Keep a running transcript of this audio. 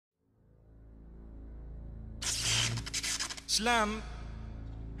Islam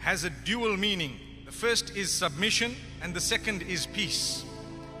has a dual meaning. The first is submission and the second is peace.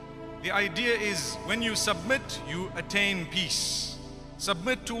 The idea is when you submit, you attain peace.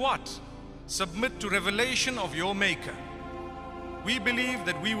 Submit to what? Submit to revelation of your Maker. We believe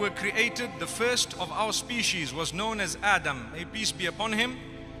that we were created, the first of our species was known as Adam, may peace be upon him,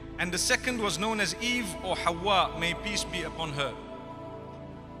 and the second was known as Eve or Hawa, may peace be upon her.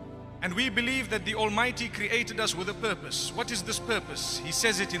 And we believe that the Almighty created us with a purpose. What is this purpose? He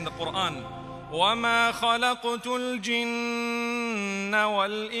says it in the Quran. وَمَا خَلَقْتُ الْجِنَّ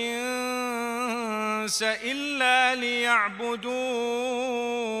وَالْإِنسَ إِلَّا لِيَعْبُدُونَ.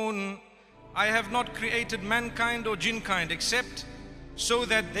 I have not created mankind or jinkind except so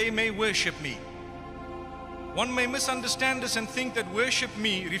that they may worship me. One may misunderstand this and think that worship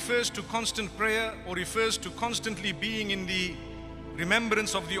me refers to constant prayer or refers to constantly being in the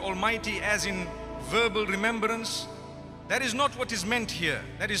remembrance of the Almighty as in verbal remembrance. That is not what is meant here.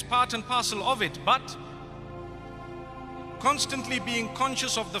 That is part and parcel of it, but constantly being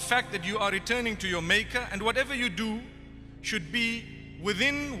conscious of the fact that you are returning to your Maker, and whatever you do should be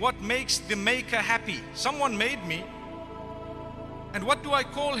within what makes the Maker happy. Someone made me, and what do I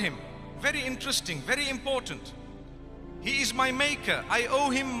call him? Very interesting, very important. He is my Maker. I owe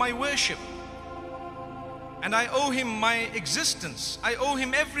him my worship. And I owe him my existence. I owe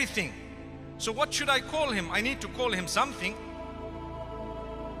him everything. So what should I call him? I need to call him something.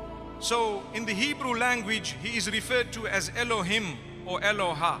 So in the Hebrew language, he is referred to as Elohim or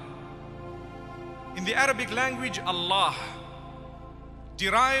Eloha. In the Arabic language, Allah,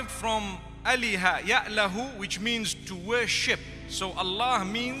 derived from Aliha, Ya'lahu, which means to worship. So Allah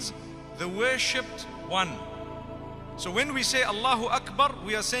means the worshipped one. So when we say Allahu Akbar,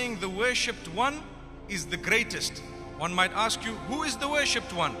 we are saying the worshipped one is the greatest. One might ask you, who is the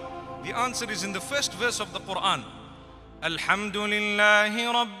worshipped one? The answer is in the first verse of the Quran.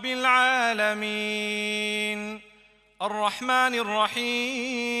 Alhamdulillahi Rabbil Alameen, Ar-Rahmanir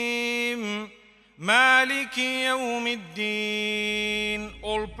Rahim, Maliki Yawmiddin.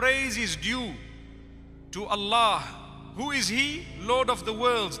 All praise is due to Allah. Who is He? Lord of the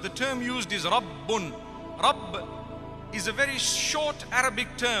worlds. The term used is Rabbun. Rabb is a very short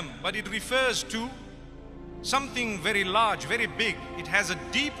Arabic term, but it refers to something very large, very big. It has a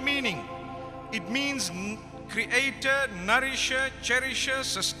deep meaning. It means creator, nourisher, cherisher,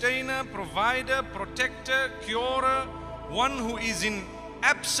 sustainer, provider, protector, curer, one who is in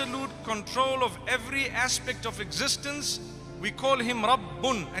absolute control of every aspect of existence. We call him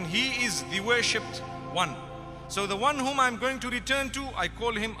Rabbun, and he is the worshipped one. So the one whom I'm going to return to, I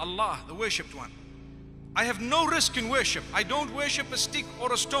call him Allah, the worshipped one. I have no risk in worship. I don't worship a stick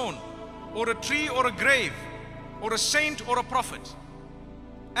or a stone or a tree or a grave or a saint or a prophet.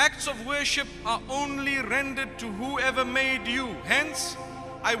 Acts of worship are only rendered to whoever made you. Hence,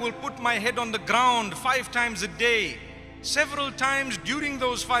 I will put my head on the ground 5 times a day, several times during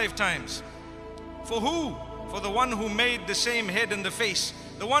those 5 times. For who? For the one who made the same head and the face,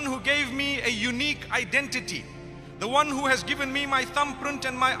 the one who gave me a unique identity, the one who has given me my thumbprint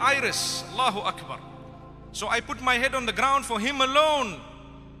and my iris. Allahu Akbar. So I put my head on the ground for him alone.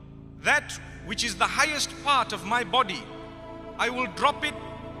 That which is the highest part of my body, I will drop it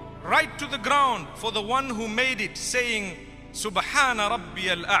right to the ground for the one who made it, saying, Subhana Rabbi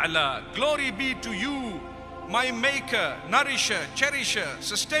al-A'la. Glory be to you, my Maker, nourisher, cherisher,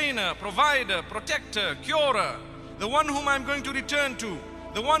 sustainer, provider, protector, curer, the one whom I'm going to return to,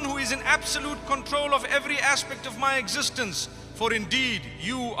 the one who is in absolute control of every aspect of my existence. For indeed,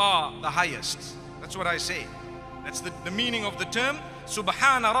 you are the highest. That's what I say. That's the meaning of the term,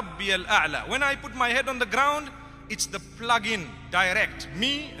 Subhana Rabbi al-A'la. When I put my head on the ground, it's the plug-in, direct,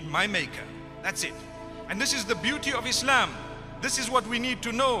 me and my Maker. That's it. And this is the beauty of Islam. This is what we need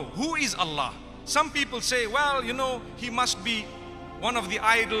to know. Who is Allah? Some people say, well, you know, he must be one of the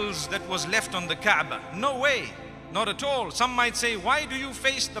idols that was left on the Kaaba. No way, not at all. Some might say, why do you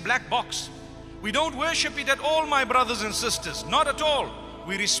face the black box? We don't worship it at all, my brothers and sisters. Not at all.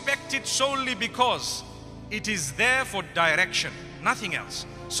 We respect it solely because it is there for direction, nothing else.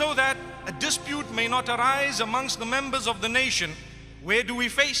 So that a dispute may not arise amongst the members of the nation. Where do we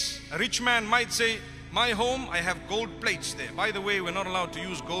face? A rich man might say, my home, I have gold plates there. By the way, we're not allowed to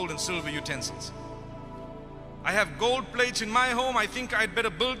use gold and silver utensils. I have gold plates in my home. I think I'd better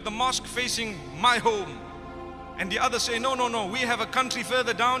build the mosque facing my home. And the others say, no, no, no. We have a country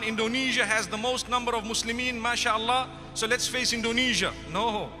further down. Indonesia has the most number of Muslimin, mashallah. So let's face Indonesia.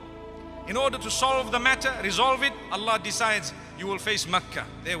 No. In order to solve the matter, resolve it, Allah decides you will face Mecca.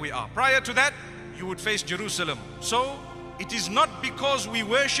 There we are. Prior to that, you would face Jerusalem. So it is not because we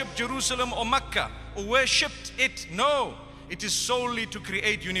worship Jerusalem or Mecca or worshipped it. No. It is solely to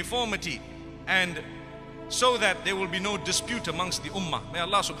create uniformity and so that there will be no dispute amongst the ummah. May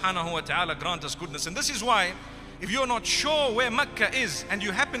Allah subhanahu wa ta'ala grant us goodness. And this is why, if you're not sure where Mecca is and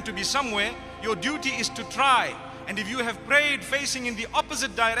you happen to be somewhere, your duty is to try. And if you have prayed facing in the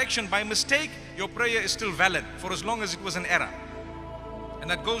opposite direction by mistake, your prayer is still valid for as long as it was an error. And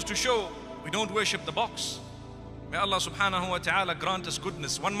that goes to show we don't worship the box. May Allah subhanahu wa ta'ala grant us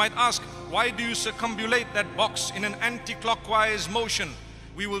goodness. One might ask, why do you circumambulate that box in an anti-clockwise motion?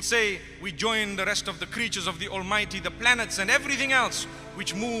 We will say we join the rest of the creatures of the Almighty, the planets and everything else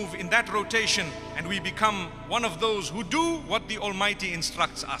which move in that rotation, and we become one of those who do what the Almighty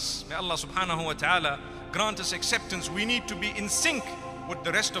instructs us. May Allah subhanahu wa ta'ala grant us acceptance. We need to be in sync with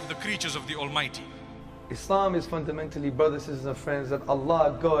the rest of the creatures of the Almighty. Islam is fundamentally, brothers, sisters and friends, that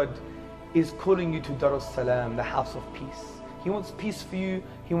Allah, God, is calling you to Dar as-Salam, the house of peace. He wants peace for you,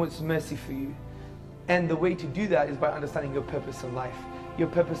 He wants mercy for you. And the way to do that is by understanding your purpose in life. Your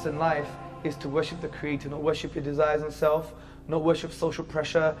purpose in life is to worship the Creator, not worship your desires and self, not worship social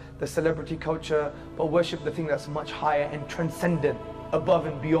pressure, the celebrity culture, but worship the thing that's much higher and transcendent, above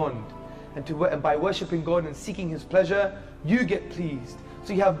and beyond. And by worshiping God and seeking His pleasure, you get pleased.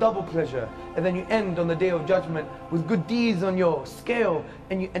 So you have double pleasure, and then you end on the Day of Judgment with good deeds on your scale,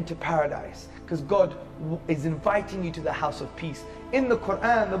 and you enter paradise. Because God is inviting you to the house of peace. In the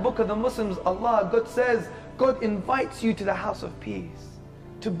Quran, the book of the Muslims, Allah, God says, God invites you to the house of peace,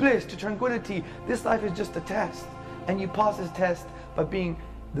 to bliss, to tranquility. This life is just a test, and you pass this test by being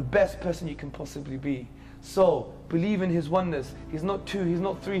the best person you can possibly be. So, believe in His oneness. He's not two, He's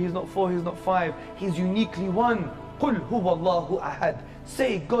not three, He's not four, He's not five. He's uniquely one. قُلْ هُوَ اللَّهُ أَحَدٌ.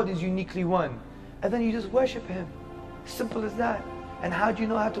 Say, God is uniquely one. And then you just worship Him. Simple as that. And how do you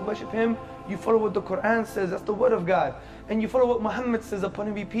know how to worship Him? You follow what the Quran says, that's the word of God. And you follow what Muhammad says, upon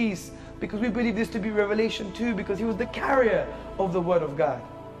him be peace. Because we believe this to be revelation too, because he was the carrier of the word of God.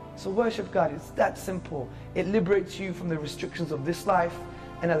 So worship God, it's that simple. It liberates you from the restrictions of this life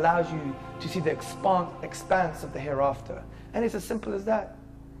and allows you to see the expanse of the hereafter. And it's as simple as that.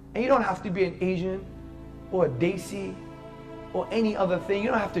 And you don't have to be an Asian or a Desi or any other thing. You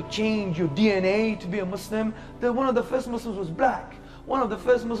don't have to change your DNA to be a Muslim. One of the first Muslims was black. One of the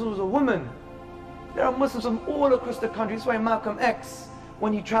first Muslims was a woman. There are Muslims from all across the country. That's why Malcolm X,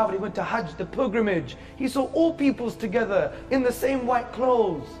 when he traveled, he went to Hajj, the pilgrimage. He saw all peoples together in the same white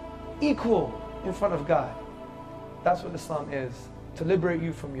clothes, equal in front of God. That's what Islam is. To liberate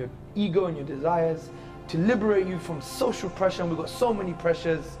you from your ego and your desires, to liberate you from social pressure, and we've got so many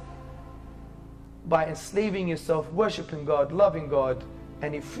pressures, by enslaving yourself, worshipping God, loving God,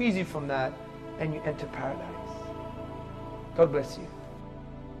 and it frees you from that, and you enter paradise. God bless you.